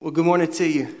Well, good morning to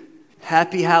you.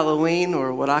 Happy Halloween,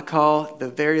 or what I call the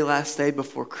very last day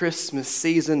before Christmas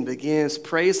season begins.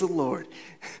 Praise the Lord.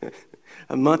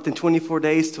 A month and 24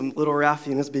 days to little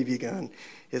Ralphie and his BB gun.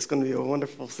 It's going to be a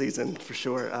wonderful season for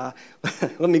sure.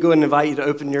 Let me go ahead and invite you to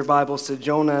open your Bibles to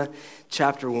Jonah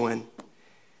chapter 1.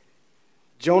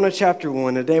 Jonah chapter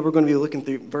 1. Today we're going to be looking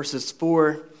through verses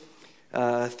 4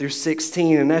 through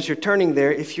 16. And as you're turning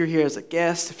there, if you're here as a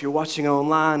guest, if you're watching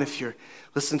online, if you're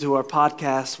listening to our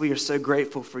podcast, we are so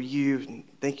grateful for you. And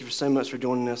thank you so much for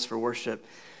joining us for worship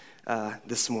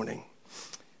this morning.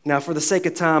 Now, for the sake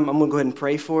of time, I'm going to go ahead and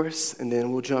pray for us, and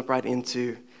then we'll jump right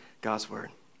into God's Word.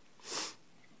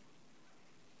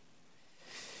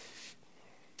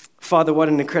 Father, what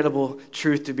an incredible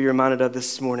truth to be reminded of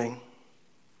this morning.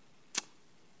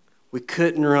 We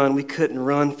couldn't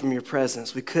run from your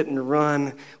presence. We couldn't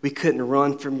run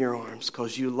from your arms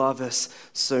because you love us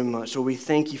so much. Lord, we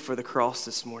thank you for the cross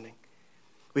this morning.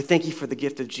 We thank you for the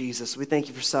gift of Jesus. We thank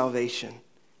you for salvation.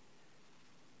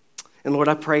 And Lord,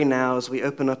 I pray now as we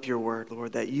open up your word,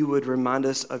 Lord, that you would remind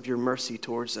us of your mercy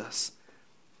towards us,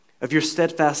 of your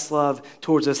steadfast love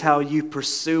towards us, how you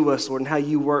pursue us, Lord, and how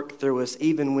you work through us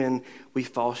even when we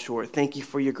fall short. Thank you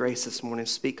for your grace this morning.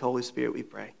 Speak, Holy Spirit, we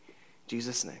pray. In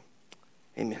Jesus' name.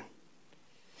 Amen.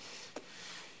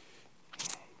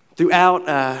 Throughout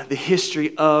the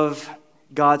history of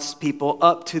God's people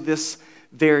up to this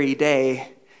very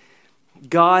day,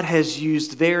 God has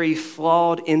used very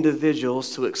flawed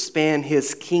individuals to expand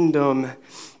his kingdom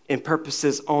and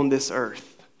purposes on this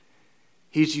earth.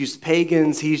 He's used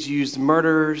pagans, he's used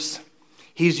murderers,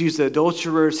 he's used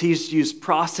adulterers, he's used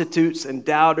prostitutes and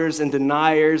doubters and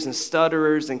deniers and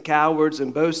stutterers and cowards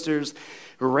and boasters,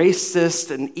 racists,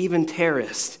 and even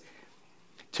terrorists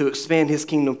to expand his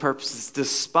kingdom purposes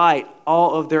despite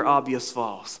all of their obvious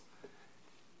flaws.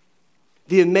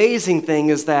 The amazing thing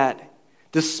is that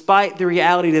despite the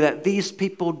reality that these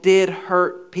people did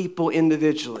hurt people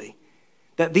individually,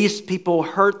 that these people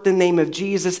hurt the name of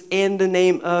Jesus and the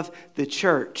name of the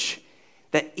church,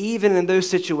 that even in those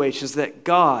situations that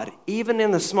God, even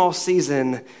in the small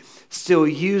season, still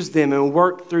used them and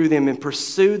worked through them and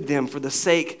pursued them for the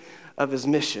sake of his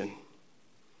mission.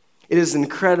 It is an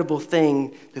incredible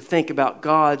thing to think about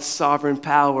God's sovereign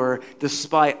power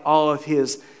despite all of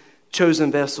his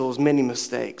chosen vessels' many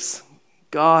mistakes.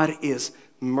 God is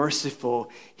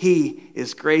merciful. He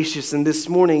is gracious. And this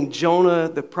morning, Jonah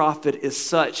the prophet is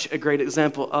such a great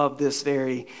example of this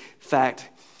very fact.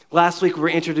 Last week, we were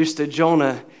introduced to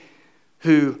Jonah,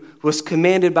 who was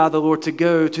commanded by the Lord to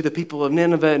go to the people of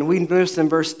Nineveh. And we noticed in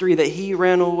verse 3 that he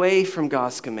ran away from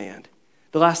God's command.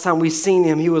 The last time we seen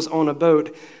him, he was on a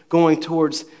boat going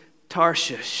towards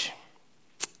Tarshish.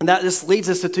 And that just leads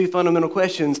us to two fundamental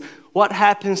questions. What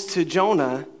happens to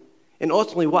Jonah? And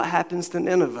ultimately, what happens to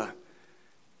Nineveh?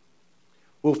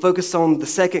 We'll focus on the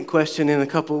second question in a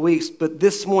couple of weeks, but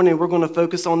this morning we're going to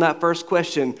focus on that first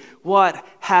question. What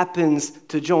happens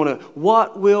to Jonah?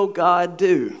 What will God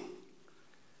do?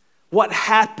 What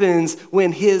happens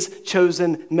when his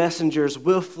chosen messengers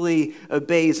willfully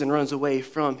obeys and runs away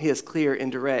from his clear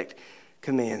and direct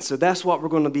command? So that's what we're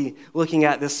going to be looking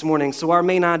at this morning. So our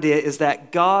main idea is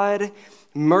that God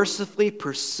mercifully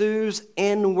pursues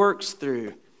and works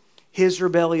through his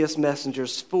rebellious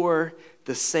messengers for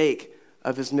the sake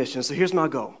of his mission. So here's my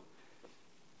goal.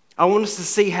 I want us to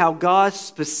see how God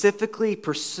specifically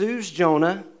pursues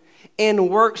Jonah and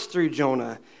works through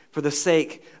Jonah for the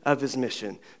sake of his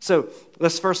mission. So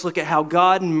let's first look at how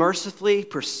God mercifully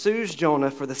pursues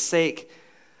Jonah for the sake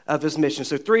of his mission.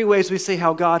 So three ways we see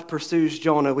how God pursues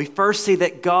Jonah. We first see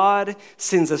that God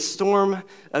sends a storm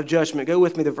of judgment. Go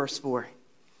with me to verse 4.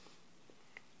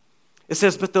 It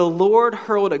says, "But the Lord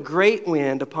hurled a great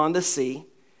wind upon the sea,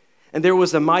 and there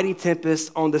was a mighty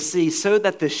tempest on the sea, so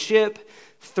that the ship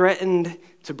threatened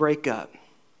to break up."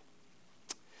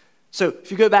 So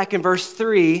if you go back in verse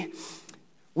 3,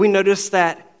 we notice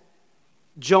that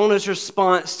Jonah's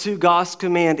response to God's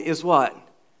command is what?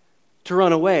 To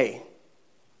run away.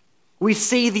 We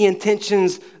see the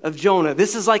intentions of Jonah.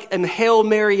 This is like an Hail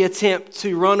Mary attempt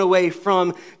to run away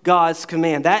from God's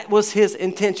command. That was his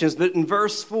intentions. But in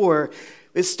verse 4,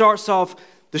 it starts off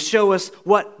to show us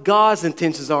what God's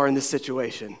intentions are in this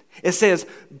situation. It says,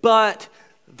 "But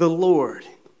the Lord."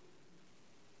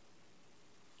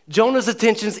 Jonah's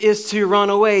intentions is to run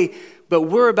away, but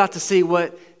we're about to see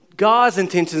what God's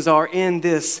intentions are in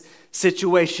this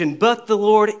situation. But the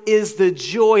Lord is the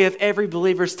joy of every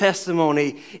believer's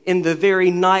testimony in the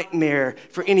very nightmare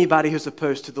for anybody who's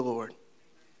opposed to the Lord.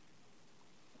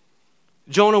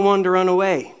 Jonah wanted to run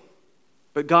away,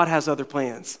 but God has other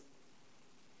plans.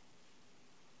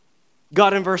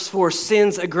 God in verse 4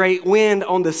 sends a great wind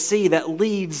on the sea that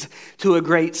leads to a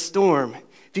great storm.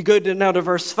 If you go now to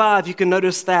verse 5, you can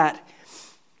notice that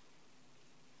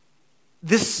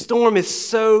this storm is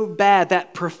so bad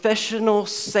that professional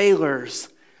sailors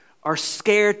are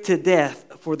scared to death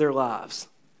for their lives.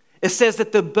 It says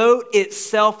that the boat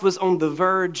itself was on the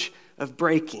verge of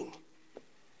breaking.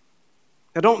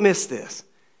 Now don't miss this.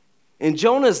 In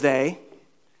Jonah's day,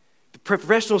 the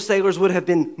professional sailors would have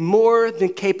been more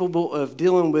than capable of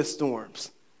dealing with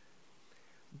storms.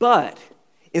 But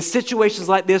in situations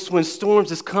like this, when storms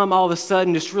just come all of a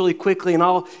sudden, just really quickly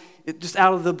and just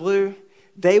out of the blue,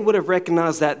 they would have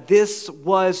recognized that this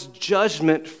was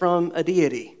judgment from a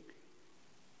deity.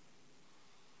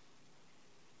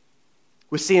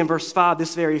 We see in verse 5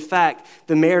 this very fact.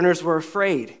 The mariners were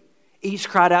afraid. Each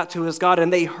cried out to his God,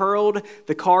 and they hurled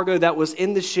the cargo that was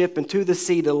in the ship into the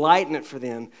sea to lighten it for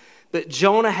them. But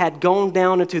Jonah had gone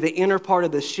down into the inner part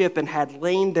of the ship and had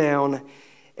lain down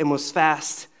and was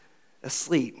fast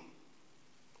asleep.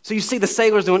 So you see the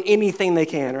sailors doing anything they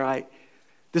can, right?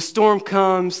 The storm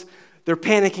comes, they're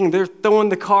panicking, they're throwing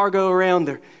the cargo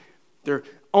around, they're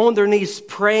on their knees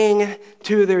praying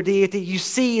to their deity. You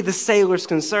see the sailors'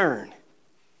 concern.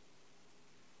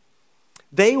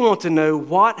 They want to know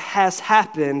what has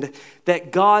happened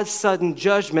that God's sudden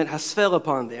judgment has fell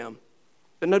upon them.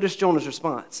 But notice Jonah's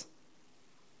response.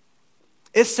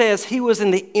 It says he was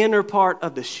in the inner part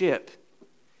of the ship.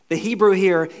 The Hebrew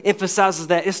here emphasizes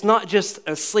that it's not just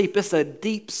a sleep, it's a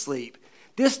deep sleep.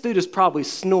 This dude is probably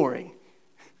snoring.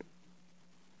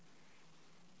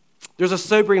 There's a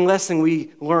sobering lesson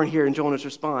we learn here in Jonah's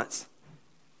response.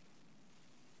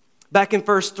 Back in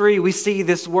verse 3, we see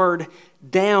this word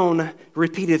down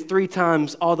repeated 3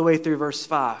 times all the way through verse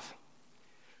 5.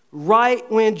 Right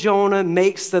when Jonah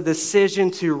makes the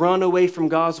decision to run away from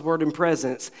God's word and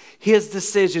presence, his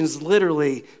decisions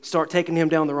literally start taking him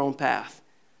down the wrong path.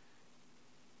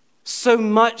 So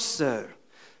much so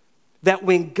that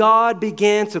when God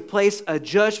began to place a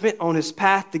judgment on his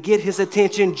path to get his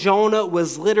attention, Jonah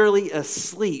was literally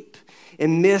asleep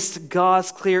and missed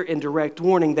God's clear and direct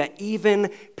warning that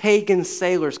even pagan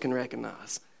sailors can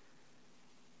recognize.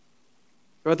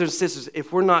 Brothers and sisters,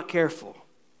 if we're not careful,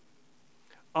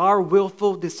 our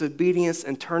willful disobedience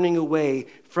and turning away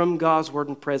from God's word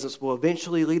and presence will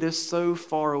eventually lead us so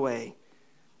far away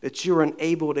that you are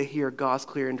unable to hear God's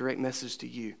clear and direct message to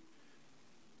you.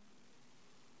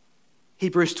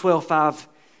 Hebrews 12:5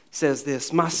 says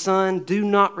this, "My son, do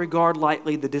not regard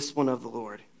lightly the discipline of the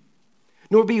Lord,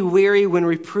 nor be weary when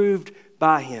reproved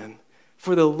by him.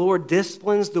 For the Lord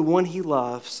disciplines the one he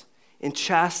loves and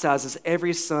chastises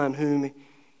every son whom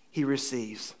he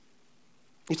receives."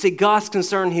 You see, God's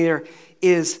concern here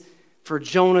is for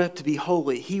Jonah to be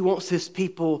holy. He wants his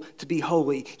people to be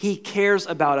holy. He cares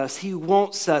about us. He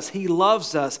wants us. He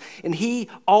loves us. And he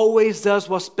always does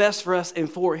what's best for us and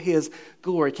for his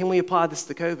glory. Can we apply this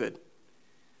to COVID?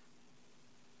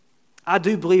 I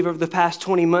do believe over the past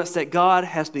 20 months that God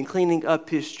has been cleaning up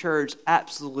his church,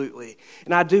 absolutely.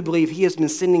 And I do believe he has been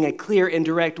sending a clear and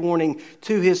direct warning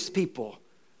to his people.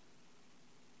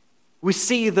 We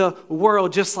see the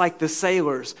world just like the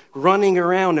sailors, running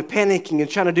around and panicking and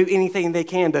trying to do anything they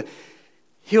can to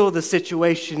heal the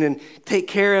situation and take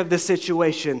care of the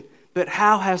situation. But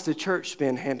how has the church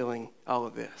been handling all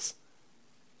of this?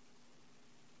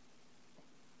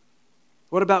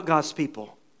 What about God's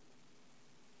people?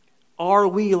 Are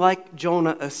we like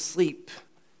Jonah, asleep,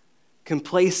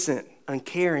 complacent,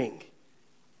 uncaring?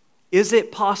 Is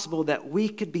it possible that we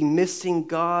could be missing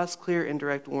God's clear and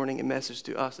direct warning and message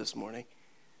to us this morning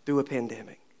through a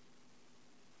pandemic?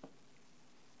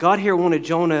 God here wanted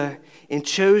Jonah and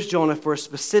chose Jonah for a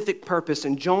specific purpose,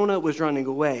 and Jonah was running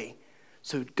away.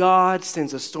 So God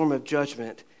sends a storm of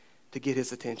judgment to get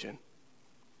his attention.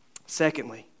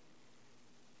 Secondly,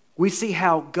 we see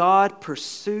how God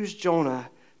pursues Jonah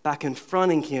by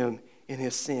confronting him in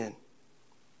his sin.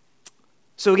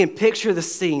 So again, picture the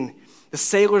scene. The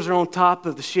sailors are on top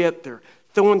of the ship. They're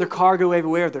throwing their cargo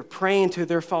everywhere. They're praying to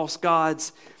their false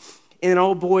gods. And an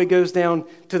old boy goes down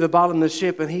to the bottom of the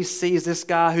ship and he sees this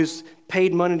guy who's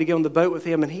paid money to get on the boat with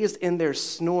him, and he is in there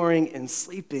snoring and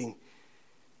sleeping.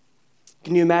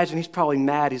 Can you imagine? He's probably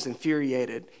mad. He's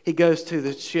infuriated. He goes to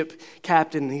the ship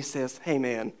captain and he says, "Hey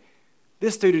man,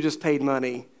 this dude who just paid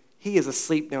money, he is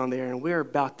asleep down there and we're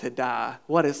about to die.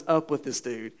 What is up with this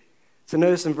dude?" So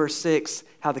notice in verse 6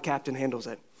 how the captain handles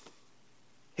it.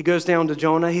 He goes down to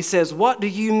Jonah. He says, "What do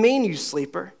you mean, you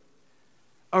sleeper?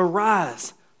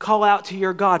 Arise, call out to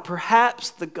your God.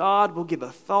 Perhaps the God will give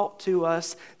a thought to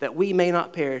us that we may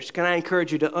not perish." Can I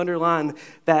encourage you to underline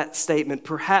that statement?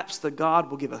 Perhaps the God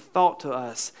will give a thought to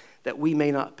us that we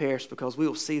may not perish, because we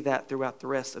will see that throughout the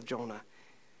rest of Jonah.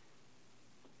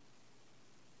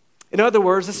 In other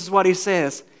words, this is what he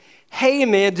says. Hey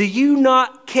man, do you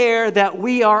not care that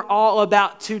we are all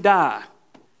about to die?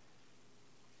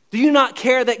 Do you not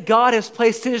care that God has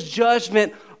placed his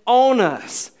judgment on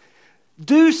us?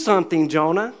 Do something,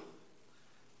 Jonah.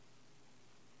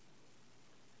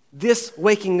 This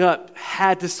waking up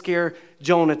had to scare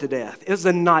Jonah to death. It was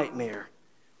a nightmare.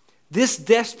 This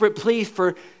desperate plea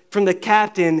from the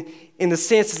captain, in the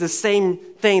sense, is the same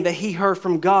thing that he heard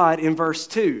from God in verse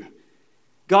 2.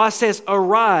 God says,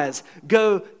 arise,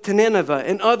 go to Nineveh.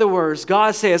 In other words,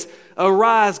 God says,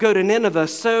 arise, go to Nineveh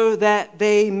so that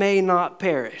they may not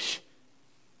perish.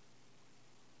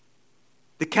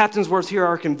 The captain's words here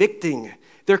are convicting.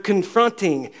 They're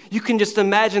confronting. You can just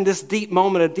imagine this deep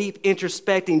moment of deep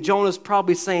introspecting. Jonah's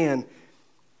probably saying,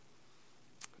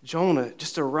 Jonah,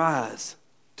 just arise.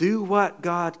 Do what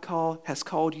God has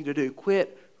called you to do.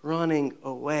 Quit running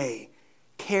away.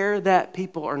 Care that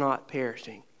people are not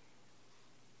perishing.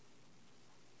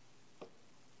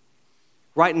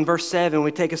 Right in verse 7,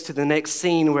 we take us to the next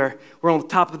scene where we're on the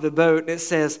top of the boat, and it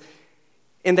says,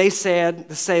 and they said,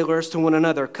 the sailors, to one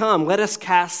another, come, let us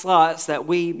cast lots that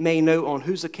we may know on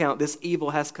whose account this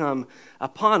evil has come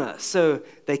upon us. So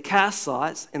they cast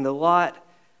lots, and the lot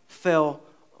fell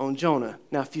on Jonah.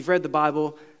 Now, if you've read the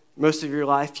Bible most of your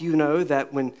life, you know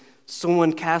that when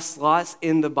someone casts lots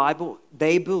in the Bible,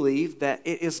 they believe that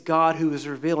it is God who is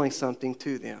revealing something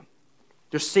to them.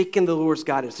 They're seeking the Lord's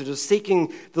guidance. They're just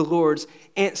seeking the Lord's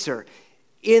answer.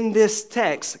 In this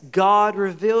text, God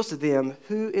reveals to them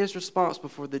who is responsible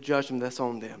for the judgment that's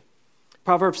on them.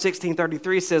 Proverbs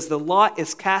 16:33 says, the lot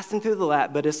is cast into the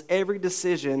lap, but its every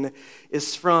decision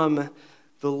is from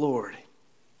the Lord.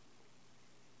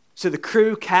 So the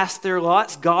crew cast their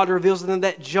lots. God reveals to them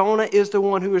that Jonah is the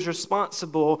one who is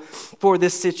responsible for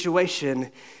this situation.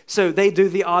 So they do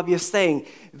the obvious thing.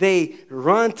 They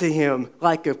run to him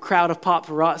like a crowd of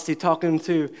paparazzi talking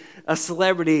to a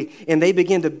celebrity, and they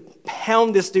begin to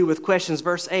pound this dude with questions.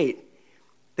 Verse 8,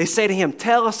 they say to him,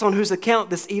 tell us on whose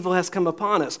account this evil has come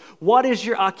upon us. What is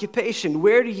your occupation?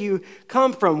 Where do you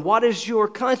come from? What is your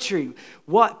country?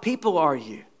 What people are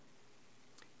you?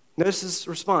 Notice his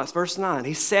response, verse 9.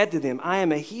 He said to them, I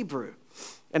am a Hebrew,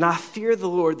 and I fear the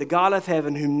Lord, the God of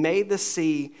heaven, who made the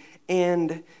sea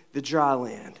and the dry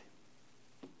land.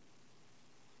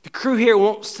 The crew here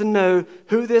wants to know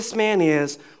who this man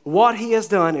is, what he has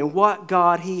done, and what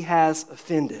God he has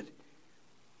offended.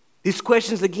 These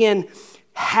questions, again,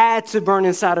 had to burn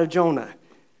inside of Jonah.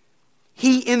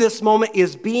 He, in this moment,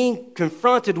 is being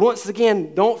confronted. Once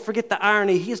again, don't forget the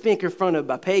irony, he's being confronted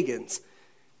by pagans.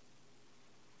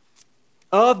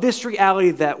 Of this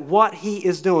reality that what he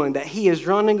is doing, that he is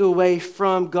running away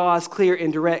from God's clear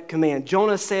and direct command.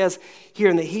 Jonah says here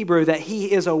in the Hebrew that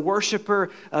he is a worshiper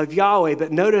of Yahweh,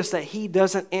 but notice that he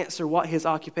doesn't answer what his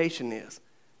occupation is.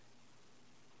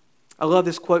 I love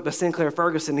this quote by Sinclair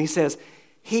Ferguson. He says,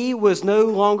 he was no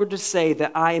longer to say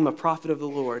that I am a prophet of the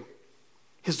Lord.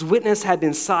 His witness had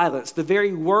been silenced. The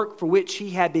very work for which he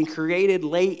had been created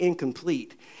lay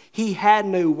incomplete. He had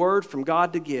no word from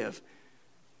God to give.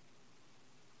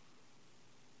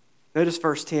 Notice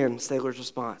verse 10, sailor's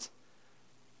response.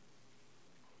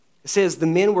 It says, the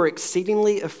men were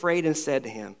exceedingly afraid and said to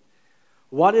him,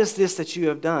 what is this that you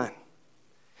have done?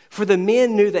 For the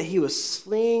men knew that he was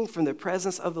fleeing from the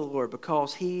presence of the Lord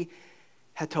because he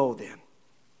had told them.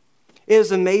 It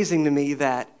is amazing to me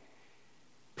that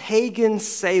pagan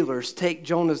sailors take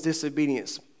Jonah's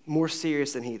disobedience more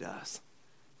serious than he does.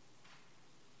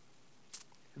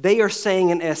 They are saying,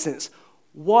 in essence,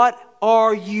 what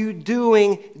are you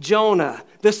doing, Jonah?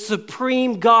 The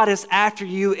supreme God is after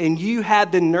you, and you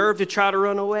have the nerve to try to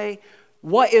run away?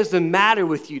 What is the matter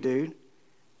with you, dude?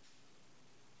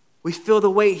 We feel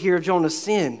the weight here of Jonah's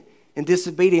sin and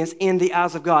disobedience in the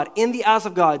eyes of God. In the eyes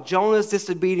of God, Jonah's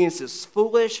disobedience is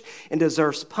foolish and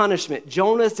deserves punishment.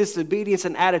 Jonah's disobedience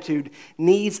and attitude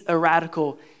needs a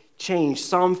radical change.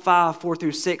 Psalm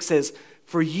 5:4-6 says,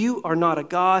 for you are not a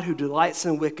God who delights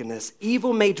in wickedness.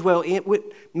 Evil may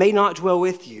not dwell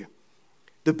with you.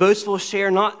 The boastful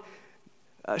shall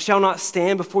not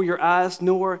stand before your eyes,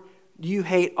 nor you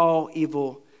hate all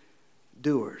evil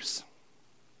doers.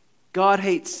 God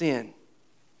hates sin.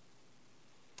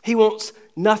 He wants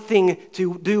nothing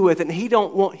to do with it, and he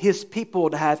don't want his people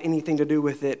to have anything to do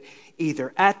with it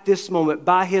either. At this moment,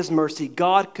 by his mercy,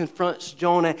 God confronts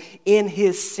Jonah in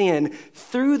his sin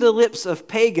through the lips of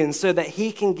pagans so that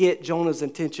he can get Jonah's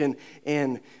attention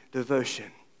and devotion.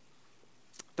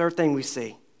 Third thing we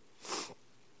see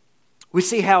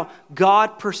how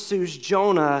God pursues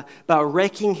Jonah by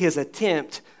wrecking his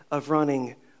attempt of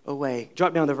running away.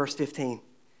 Drop down to verse 15.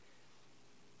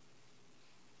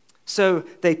 So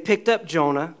they picked up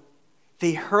Jonah,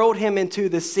 they hurled him into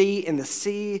the sea, and the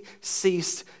sea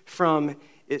ceased from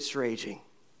its raging.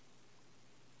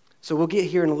 So we'll get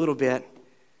here in a little bit.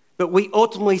 But we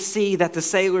ultimately see that the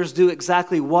sailors do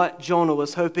exactly what Jonah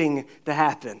was hoping to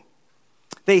happen.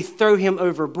 They throw him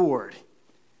overboard.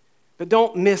 But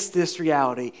don't miss this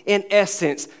reality. In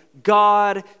essence,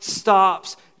 God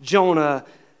stops Jonah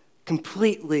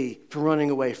completely from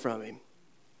running away from him.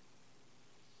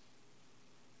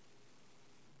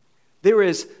 There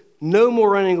is no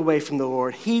more running away from the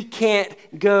Lord. He can't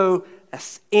go an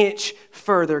inch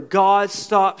further. God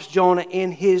stops Jonah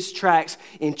in his tracks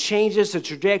and changes the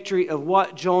trajectory of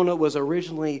what Jonah was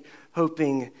originally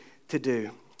hoping to do.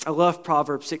 I love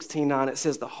Proverbs 16:9. It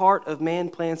says, "The heart of man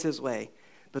plans his way,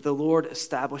 but the Lord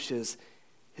establishes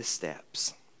his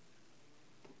steps."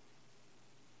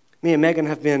 Me and Megan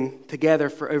have been together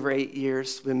for over 8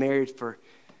 years. We've been married for,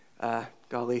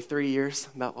 3 years.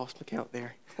 About lost my count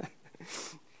there.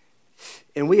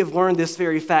 And we have learned this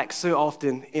very fact so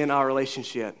often in our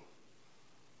relationship.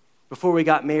 Before we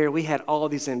got married, we had all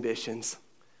these ambitions.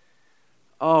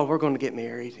 Oh, we're going to get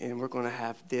married, and we're going to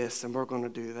have this, and we're going to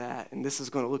do that, and this is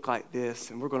going to look like this,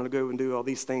 and we're going to go and do all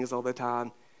these things all the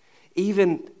time.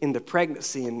 Even in the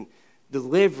pregnancy and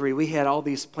delivery, we had all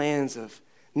these plans of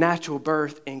natural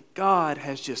birth, and God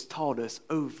has just taught us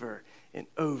over and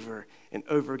over and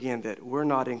over again that we're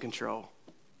not in control.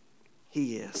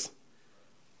 He is.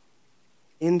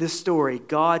 In this story,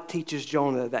 God teaches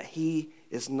Jonah that he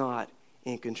is not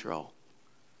in control.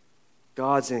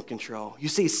 God's in control. You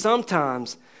see,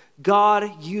 sometimes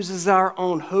God uses our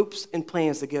own hopes and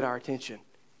plans to get our attention.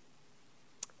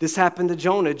 This happened to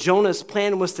Jonah. Jonah's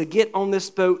plan was to get on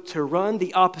this boat to run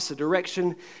the opposite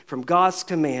direction from God's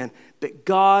command, but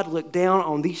God looked down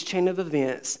on these chain of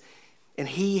events, and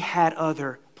he had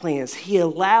other plans. He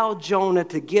allowed Jonah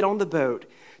to get on the boat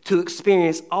to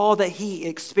experience all that he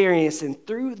experienced, and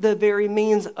through the very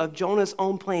means of Jonah's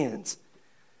own plans,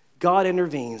 God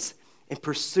intervenes and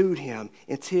pursued him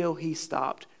until he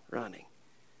stopped running.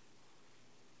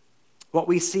 What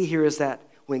we see here is that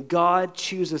when God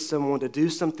chooses someone to do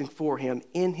something for him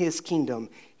in his kingdom,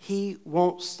 he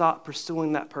won't stop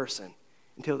pursuing that person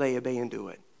until they obey and do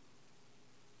it.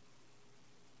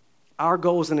 Our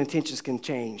goals and intentions can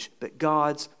change, but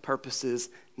God's purposes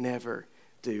never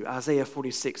do. Isaiah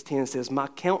 46:10 says, "My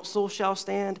counsel shall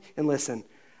stand," and listen,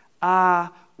 "I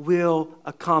will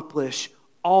accomplish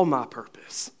all my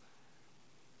purpose."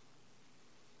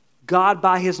 God,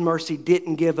 by his mercy,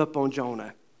 didn't give up on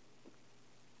Jonah.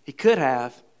 He could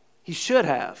have. He should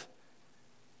have.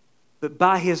 But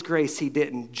by his grace, he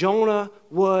didn't. Jonah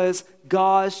was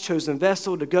God's chosen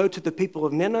vessel to go to the people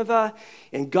of Nineveh,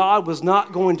 and God was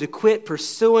not going to quit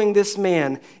pursuing this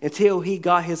man until he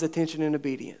got his attention and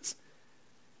obedience.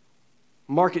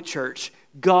 Market Church,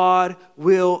 God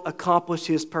will accomplish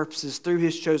his purposes through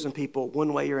his chosen people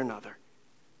one way or another.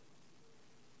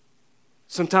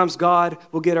 Sometimes God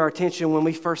will get our attention when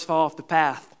we first fall off the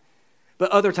path,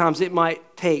 but other times it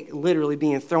might take literally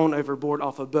being thrown overboard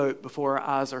off a boat before our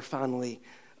eyes are finally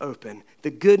open.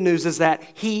 The good news is that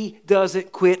he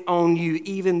doesn't quit on you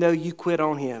even though you quit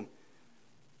on him.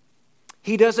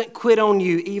 He doesn't quit on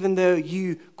you even though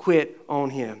you quit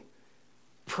on him.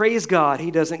 Praise God,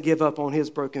 he doesn't give up on his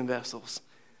broken vessels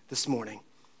this morning.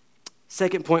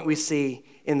 Second point we see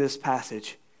in this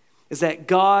passage is that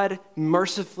God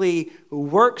mercifully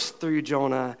works through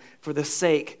Jonah for the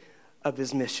sake of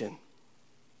his mission.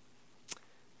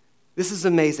 This is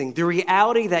amazing. The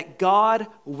reality that God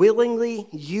willingly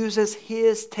uses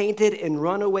his tainted and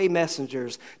runaway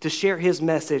messengers to share his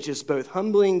message is both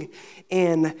humbling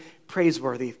and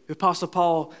praiseworthy. The Apostle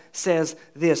Paul says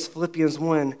this, Philippians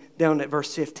 1, down at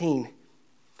verse 15.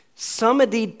 "Some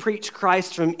indeed preach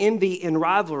Christ from envy and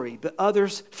rivalry, but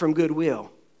others from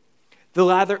goodwill. The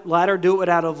latter do it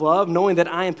out of love, knowing that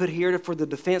I am put here for the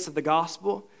defense of the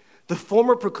gospel. The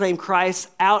former proclaim Christ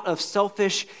out of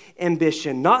selfish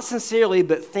ambition, not sincerely,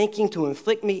 but thinking to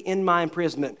inflict me in my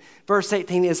imprisonment." Verse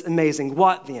 18 is amazing.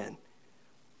 What then?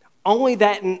 "Only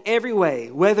that in every way,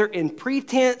 whether in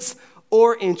pretense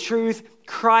or in truth,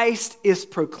 Christ is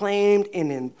proclaimed,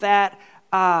 and in that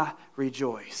I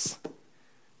rejoice."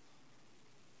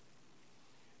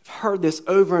 I've heard this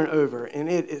over and over, and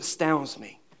it astounds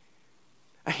me.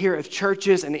 I hear of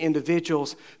churches and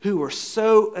individuals who are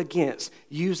so against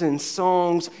using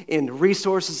songs and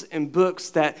resources and books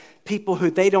that people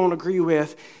who they don't agree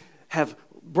with have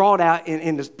brought out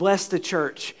and has blessed the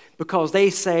church because they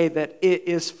say that it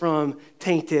is from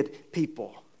tainted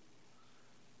people.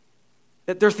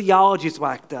 that their theology is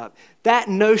whacked up. That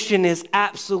notion is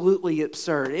absolutely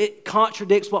absurd. It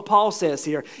contradicts what Paul says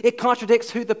here. It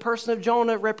contradicts who the person of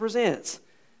Jonah represents.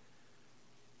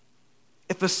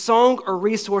 If a song or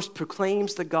resource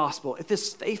proclaims the gospel, if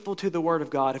it's faithful to the word of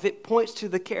God, if it points to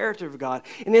the character of God,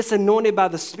 and it's anointed by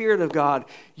the Spirit of God,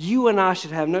 you and I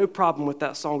should have no problem with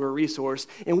that song or resource.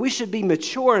 And we should be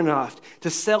mature enough to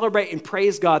celebrate and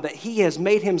praise God that he has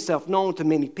made himself known to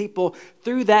many people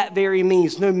through that very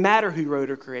means, no matter who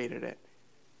wrote or created it.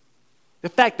 The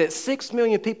fact that 6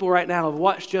 million people right now have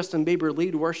watched Justin Bieber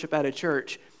lead worship at a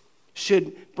church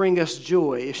should bring us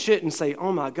joy. It shouldn't say,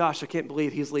 oh my gosh, I can't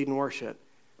believe he's leading worship.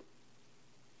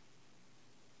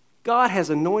 God has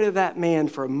anointed that man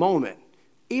for a moment,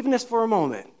 even as for a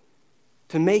moment,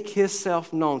 to make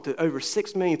himself known to over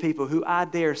 6 million people who I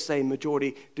dare say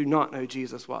majority do not know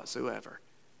Jesus whatsoever.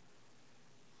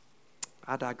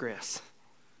 I digress.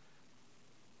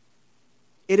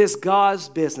 It is God's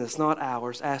business, not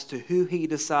ours, as to who he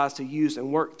decides to use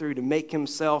and work through to make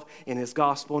himself and his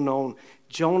gospel known.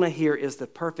 Jonah here is the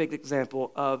perfect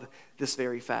example of this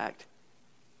very fact.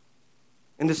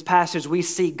 In this passage, we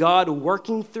see God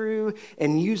working through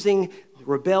and using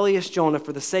rebellious Jonah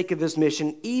for the sake of his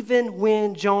mission, even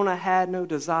when Jonah had no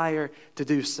desire to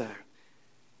do so.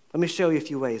 Let me show you a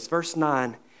few ways. Verse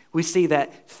 9, we see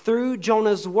that through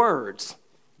Jonah's words,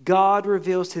 God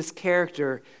reveals his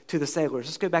character to the sailors.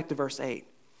 Let's go back to verse 8.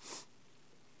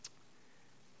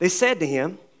 They said to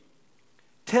him,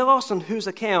 "Tell us on whose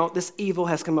account this evil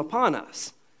has come upon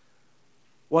us.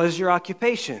 What is your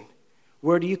occupation?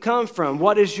 Where do you come from?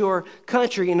 What is your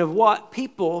country? And of what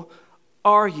people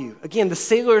are you?" Again, the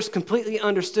sailors completely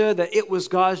understood that it was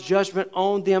God's judgment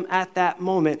on them at that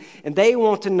moment. And they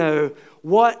want to know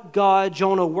what God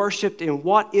Jonah worshiped and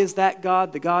what is that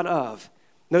God the God of.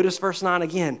 Notice verse 9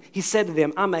 again. He said to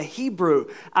them, "I'm a Hebrew.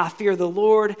 I fear the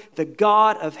Lord, the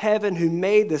God of heaven, who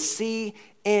made the sea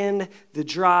and the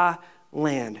dry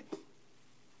land."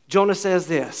 Jonah says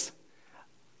this,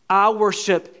 "I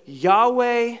worship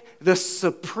Yahweh, the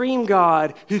supreme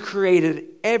God who created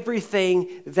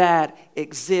everything that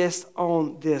exists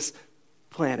on this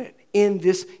planet, in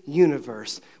this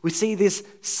universe." We see this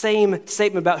same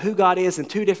statement about who God is in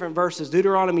two different verses.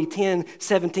 Deuteronomy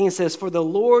 10:17 says, "For the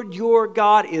Lord your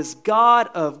God is God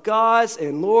of gods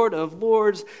and Lord of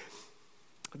lords,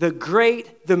 the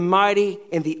great, the mighty,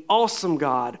 and the awesome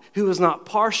God, who is not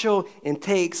partial and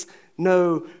takes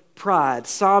no pride."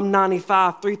 Psalm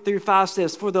 95, 3-5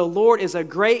 says, "For the Lord is a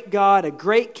great God, a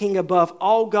great King above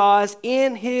all gods.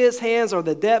 In his hands are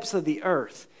the depths of the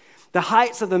earth. The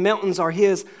heights of the mountains are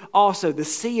his also. The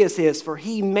sea is his, for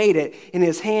he made it. In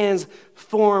his hands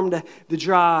formed the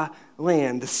dry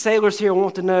land." The sailors here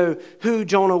want to know who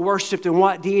Jonah worshiped and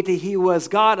what deity he was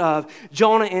God of.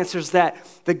 Jonah answers that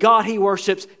the God he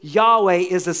worships, Yahweh,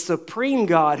 is the supreme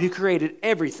God who created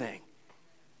everything.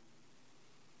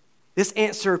 This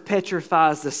answer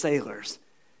petrifies the sailors.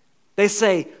 They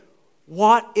say,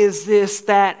 "What is this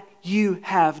that you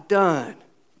have done?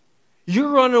 You're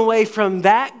running away from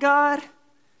that God?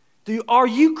 Are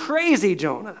you crazy,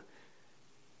 Jonah?"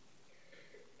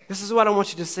 This is what I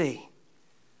want you to see.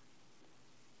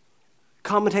 A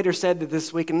commentator said that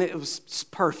this week, and it was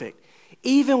perfect.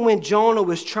 Even when Jonah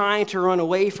was trying to run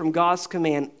away from God's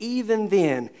command, even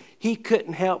then, he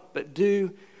couldn't help but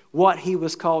do what he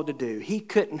was called to do. He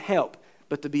couldn't help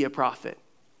but to be a prophet.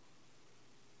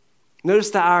 Notice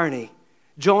the irony.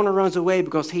 Jonah runs away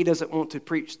because he doesn't want to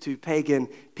preach to pagan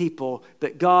people,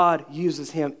 but God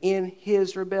uses him in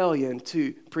his rebellion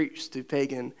to preach to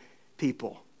pagan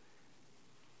people.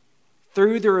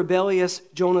 Through the rebellious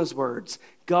Jonah's words,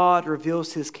 God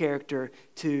reveals his character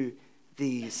to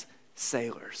these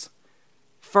sailors.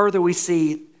 Further, we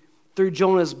see through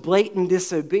Jonah's blatant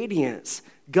disobedience,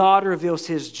 God reveals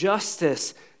his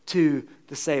justice to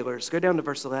the sailors. Go down to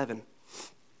verse 11.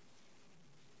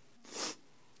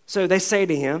 So they say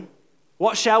to him,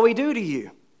 "What shall we do to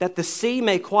you, that the sea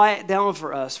may quiet down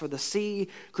for us? For the sea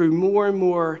grew more and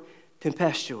more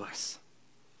tempestuous."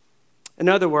 In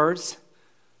other words,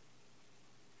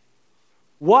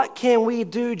 what can we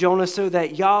do, Jonah, so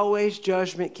that Yahweh's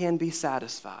judgment can be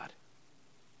satisfied?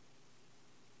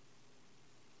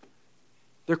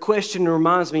 Their question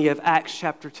reminds me of Acts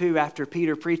chapter 2 after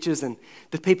Peter preaches and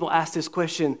the people ask this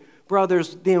question,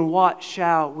 "Brothers, then what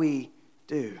shall we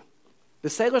do?" The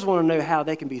sailors want to know how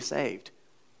they can be saved.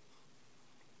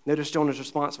 Notice Jonah's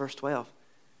response, verse 12.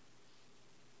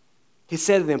 He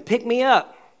said to them, "Pick me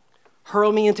up,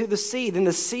 hurl me into the sea, then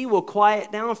the sea will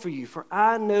quiet down for you. For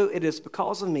I know it is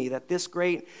because of me that this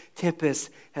great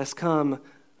tempest has come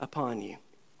upon you."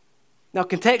 Now,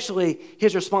 contextually,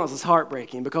 his response is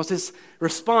heartbreaking because his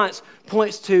response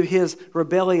points to his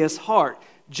rebellious heart.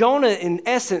 Jonah, in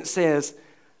essence, says,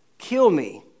 kill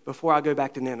me before I go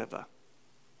back to Nineveh.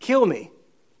 Kill me.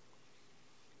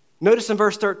 Notice in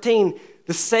verse 13,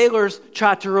 the sailors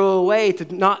try to row away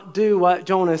to not do what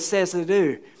Jonah says to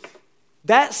do.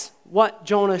 That's what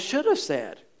Jonah should have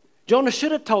said. Jonah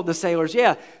should have told the sailors,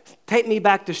 yeah, take me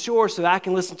back to shore so I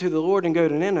can listen to the Lord and go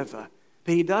to Nineveh.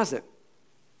 But he doesn't.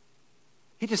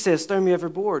 He just says, throw me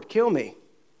overboard, kill me.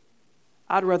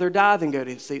 I'd rather die than go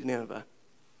to see Nineveh.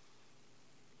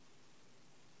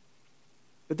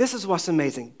 But this is what's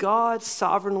amazing. God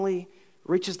sovereignly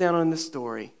reaches down on this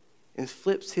story and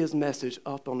flips his message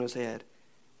up on his head.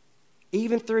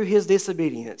 Even through his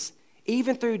disobedience,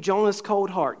 even through Jonah's cold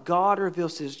heart, God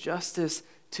reveals his justice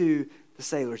to the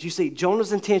sailors. You see,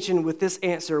 Jonah's intention with this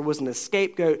answer was an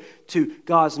scapegoat to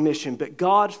God's mission, but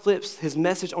God flips his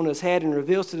message on his head and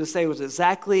reveals to the sailors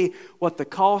exactly what the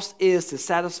cost is to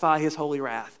satisfy his holy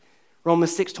wrath.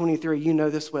 Romans 6:23, you know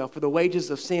this well. For the wages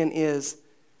of sin is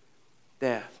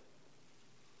death.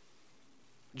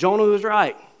 Jonah was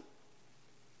right.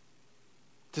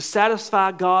 To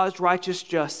satisfy God's righteous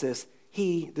justice,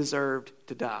 he deserved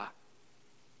to die.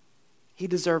 He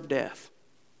deserved death.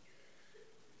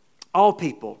 All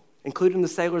people, including the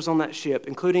sailors on that ship,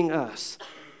 including us,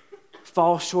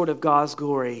 fall short of God's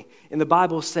glory. And the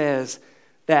Bible says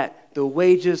that the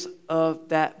wages of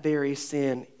that very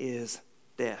sin is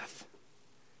death.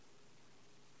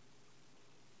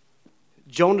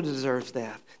 Jonah deserves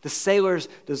death. The sailors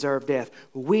deserve death.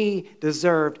 We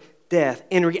deserved death.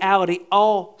 In reality,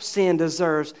 all sin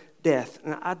deserves death.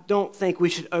 And I don't think we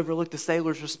should overlook the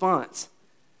sailors' response.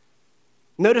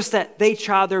 Notice that they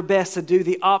try their best to do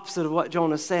the opposite of what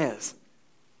Jonah says.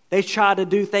 They try to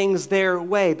do things their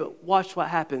way, but watch what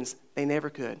happens. They never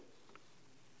could.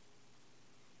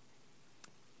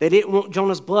 They didn't want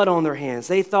Jonah's blood on their hands.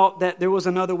 They thought that there was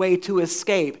another way to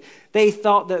escape. They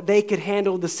thought that they could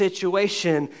handle the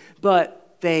situation,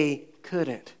 but they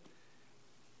couldn't.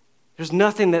 There's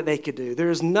nothing that they could do.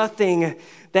 There's nothing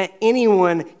that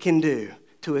anyone can do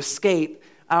to escape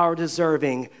our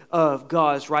deserving of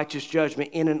God's righteous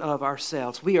judgment in and of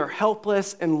ourselves. We are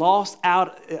helpless and lost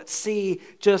out at sea,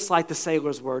 just like the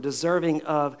sailors were, deserving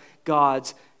of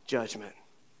God's judgment.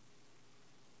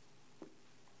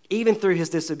 Even through his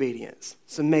disobedience.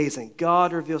 It's amazing.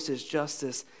 God reveals his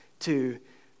justice to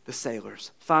the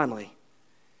sailors. Finally,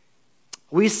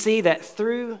 we see that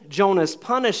through Jonah's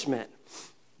punishment,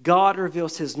 God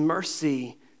reveals his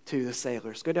mercy to the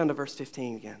sailors. Go down to verse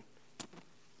 15 again.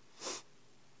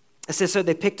 It says, so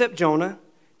they picked up Jonah,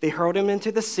 they hurled him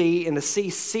into the sea, and the sea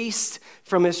ceased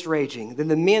from its raging. Then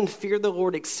the men feared the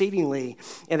Lord exceedingly,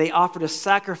 and they offered a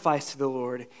sacrifice to the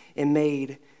Lord and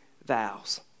made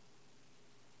vows.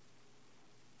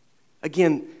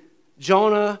 Again,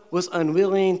 Jonah was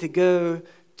unwilling to go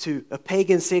to a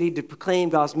pagan city to proclaim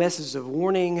God's message of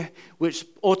warning, which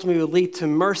ultimately would lead to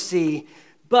mercy.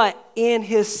 But in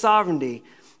his sovereignty,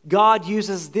 God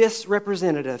uses this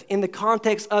representative in the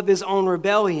context of his own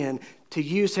rebellion to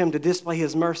use him to display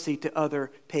his mercy to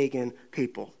other pagan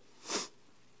people.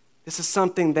 This is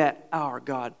something that our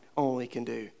God only can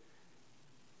do.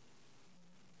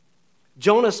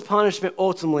 Jonah's punishment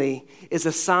ultimately is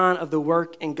a sign of the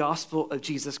work and gospel of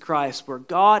Jesus Christ, where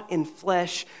God in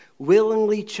flesh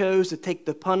willingly chose to take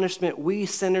the punishment we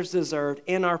sinners deserved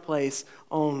in our place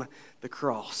on the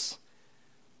cross.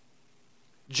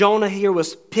 Jonah here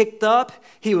was picked up,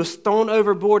 he was thrown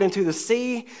overboard into the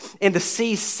sea, and the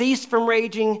sea ceased from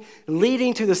raging,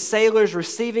 leading to the sailors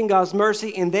receiving God's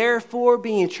mercy and therefore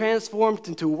being transformed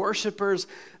into worshipers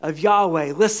of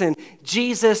Yahweh. Listen,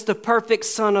 Jesus, the perfect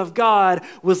Son of God,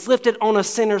 was lifted on a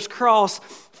sinner's cross,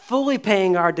 fully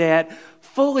paying our debt,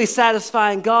 fully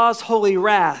satisfying God's holy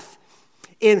wrath.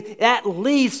 And that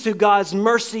leads to God's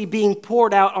mercy being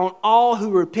poured out on all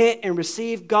who repent and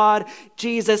receive God,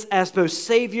 Jesus, as both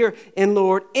Savior and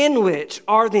Lord, in which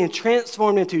are then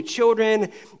transformed into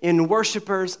children and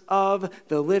worshipers of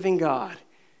the living God.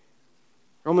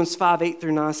 Romans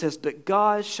 5:8-9 says, but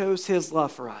God shows his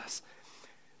love for us,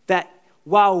 that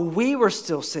while we were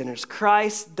still sinners,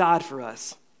 Christ died for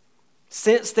us.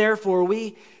 Since therefore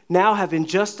we now have been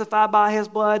justified by his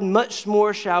blood, much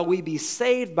more shall we be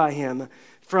saved by him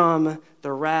from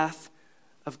the wrath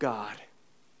of God.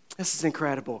 This is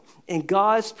incredible. In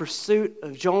God's pursuit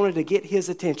of Jonah to get his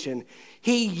attention,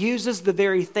 he uses the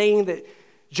very thing that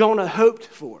Jonah hoped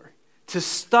for to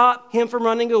stop him from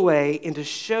running away and to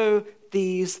show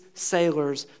these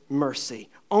sailors mercy.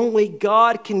 Only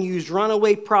God can use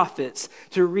runaway prophets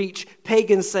to reach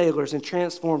pagan sailors and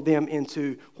transform them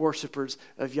into worshipers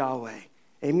of Yahweh.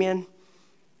 Amen?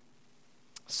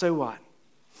 So what?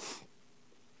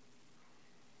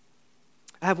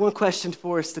 I have one question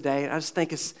for us today, and I just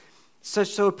think it's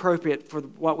so appropriate for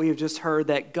what we have just heard,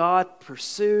 that God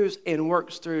pursues and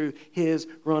works through his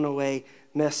runaway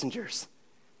messengers.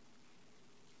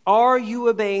 Are you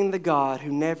obeying the God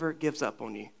who never gives up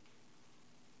on you?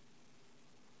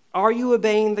 Are you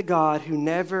obeying the God who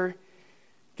never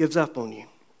gives up on you?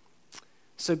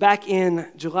 So back in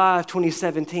July of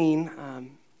 2017,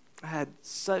 I had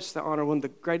such the honor. One of the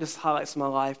greatest highlights of my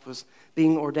life was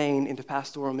being ordained into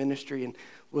pastoral ministry, and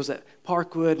was at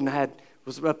Parkwood, and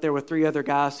was up there with 3 other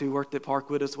guys who worked at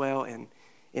Parkwood as well.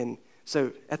 And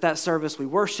so at that service, we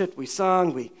worshiped, we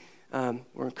sung, we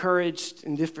were encouraged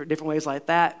in different ways like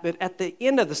that. But at the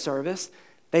end of the service,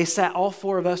 they sat all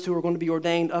 4 of us who were going to be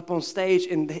ordained up on stage,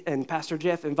 and Pastor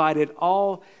Jeff invited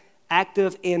all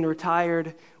active and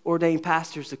retired ordained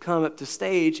pastors to come up to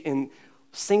stage. In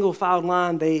single file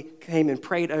line, they came and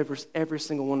prayed over every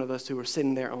single one of us who were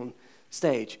sitting there on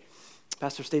stage.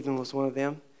 Pastor Stephen was one of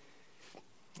them.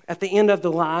 At the end of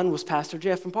the line was Pastor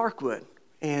Jeff from Parkwood.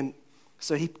 And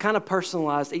so he kind of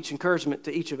personalized each encouragement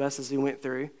to each of us as he went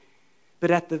through.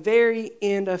 But at the very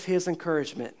end of his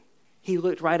encouragement, he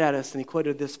looked right at us and he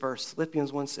quoted this verse,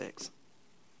 Philippians 1:6.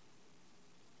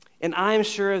 And I am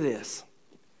sure of this,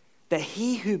 that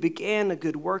he who began a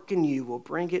good work in you will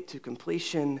bring it to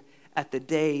completion at the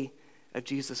day of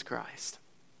Jesus Christ.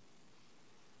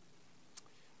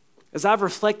 As I've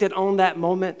reflected on that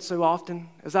moment so often,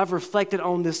 as I've reflected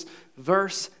on this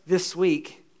verse this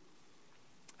week,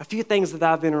 a few things that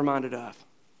I've been reminded of.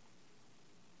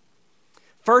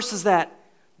 First is that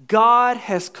God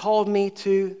has called me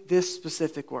to this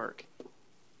specific work.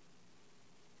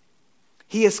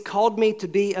 He has called me to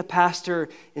be a pastor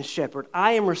and shepherd.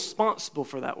 I am responsible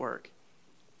for that work.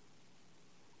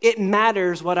 It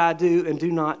matters what I do and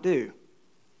do not do.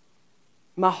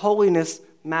 My holiness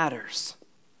matters.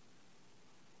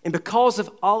 And because of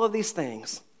all of these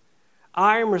things,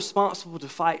 I am responsible to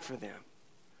fight for them.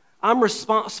 I'm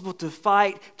responsible to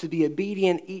fight to be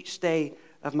obedient each day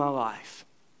of my life.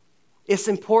 It's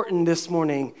important this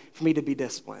morning for me to be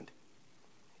disciplined.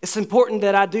 It's important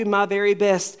that I do my very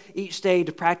best each day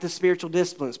to practice spiritual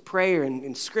disciplines, prayer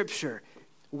and scripture,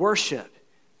 worship.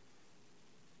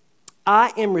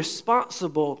 I am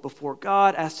responsible before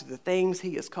God as to the things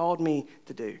he has called me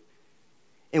to do.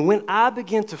 And when I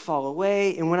begin to fall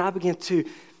away, and when I begin to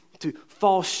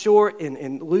fall short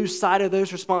and lose sight of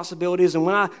those responsibilities, and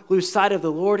when I lose sight of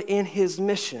the Lord and his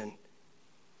mission,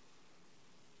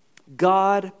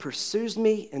 God pursues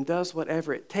me and does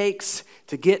whatever it takes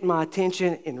to get my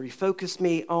attention and refocus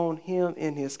me on him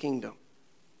and his kingdom.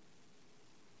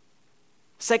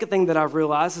 Second thing that I've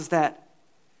realized is that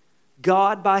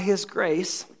God, by his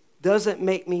grace, doesn't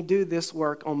make me do this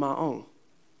work on my own.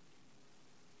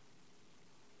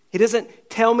 He doesn't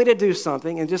tell me to do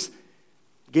something and just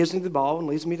gives me the ball and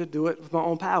leaves me to do it with my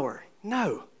own power.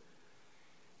 No.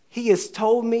 He has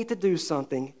told me to do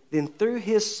something, then through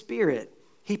his Spirit,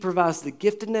 he provides the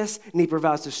giftedness and he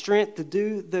provides the strength to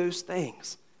do those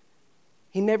things.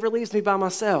 He never leaves me by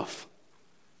myself.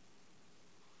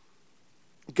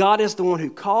 God is the one who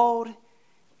called,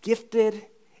 gifted,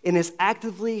 and is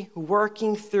actively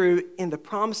working through, in the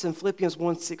promise in Philippians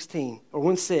 1:16 or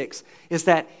 1:6 is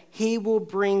that he will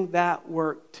bring that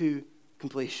work to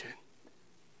completion.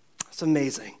 It's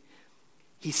amazing.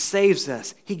 He saves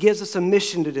us. He gives us a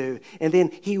mission to do, and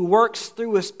then he works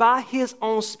through us by his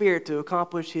own Spirit to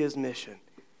accomplish his mission.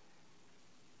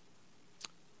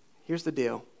 Here's the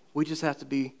deal. We just have to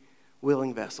be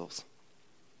willing vessels.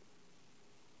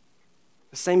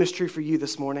 The same is true for you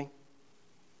this morning.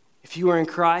 If you are in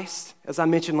Christ, as I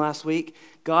mentioned last week,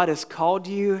 God has called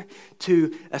you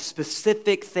to a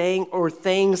specific thing or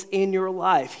things in your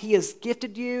life. He has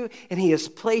gifted you and he has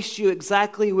placed you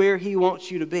exactly where he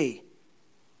wants you to be.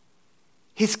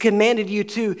 He's commanded you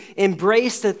to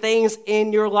embrace the things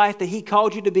in your life that he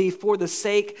called you to be for the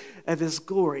sake of his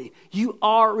glory. You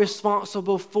are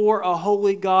responsible for a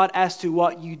holy God as to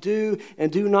what you do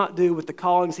and do not do with the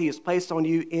callings he has placed on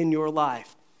you in your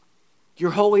life. Your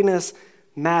holiness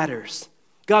matters.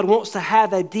 God wants to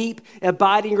have a deep,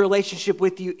 abiding relationship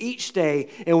with you each day.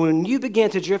 And when you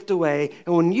begin to drift away,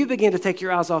 and when you begin to take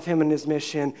your eyes off him and his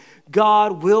mission,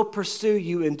 God will pursue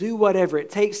you and do whatever it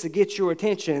takes to get your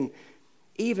attention,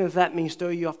 even if that means throw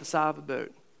you off the side of a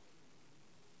boat.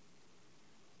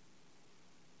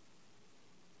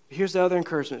 Here's the other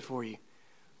encouragement for you.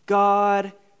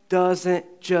 God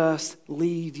doesn't just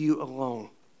leave you alone.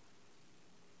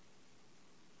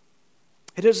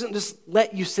 He doesn't just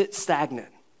let you sit stagnant.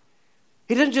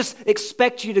 He doesn't just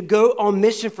expect you to go on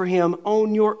mission for him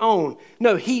on your own.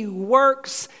 No, he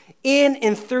works in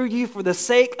and through you for the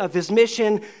sake of his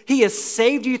mission. He has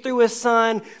saved you through his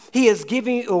Son. He has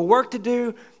given you a work to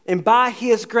do. And by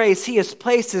his grace, he has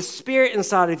placed his Spirit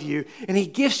inside of you. And he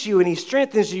gifts you and he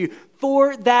strengthens you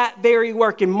for that very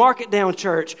work. And mark it down,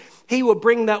 church. He will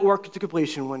bring that work to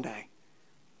completion one day.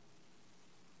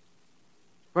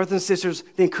 Brothers and sisters,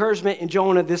 the encouragement in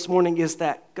Jonah this morning is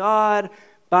that God,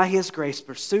 by his grace,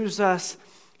 pursues us.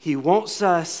 He wants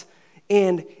us.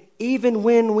 And even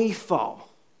when we fall,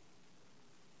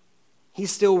 he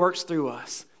still works through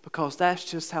us because that's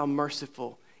just how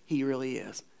merciful he really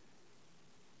is.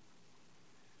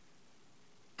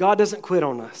 God doesn't quit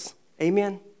on us.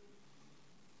 Amen?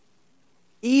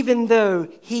 Even though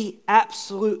he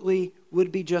absolutely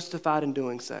would be justified in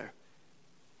doing so.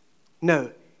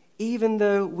 No, even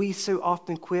though we so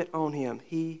often quit on him,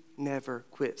 he never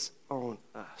quits on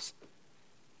us.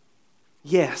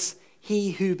 Yes,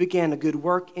 he who began a good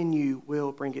work in you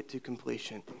will bring it to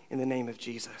completion in the name of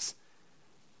Jesus.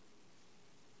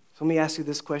 So let me ask you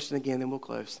this question again, then we'll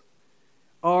close.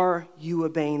 Are you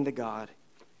obeying the God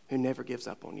who never gives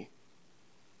up on you?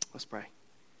 Let's pray.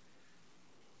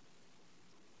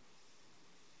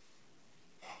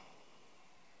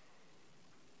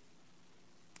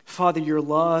 Father, your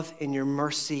love and your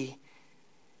mercy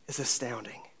is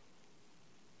astounding.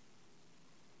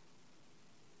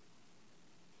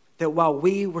 That while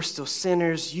we were still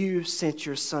sinners, you sent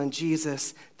your Son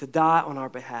Jesus to die on our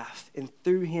behalf. And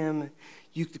through him,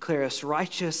 you declare us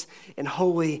righteous and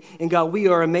holy. And God, we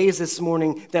are amazed this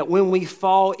morning that when we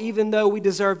fall, even though we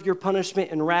deserve your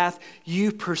punishment and wrath,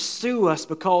 you pursue us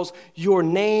because your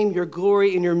name, your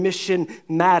glory, and your mission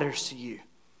matters to you.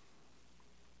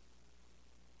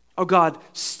 Oh God,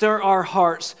 stir our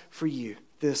hearts for you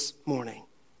this morning.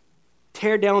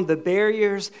 Tear down the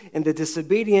barriers and the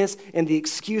disobedience and the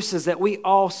excuses that we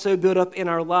all so build up in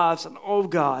our lives. And oh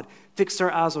God, fix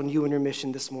our eyes on you and your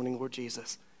mission this morning, Lord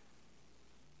Jesus.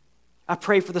 I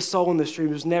pray for the soul in this room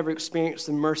who's never experienced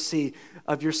the mercy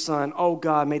of your Son. Oh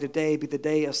God, may today be the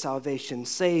day of salvation.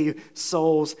 Save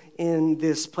souls in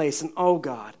this place. And oh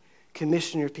God,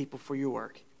 commission your people for your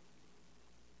work.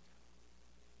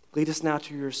 Lead us now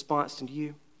to your response to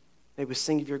you. May we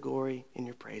sing of your glory and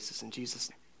your praises. In Jesus'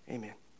 name, amen.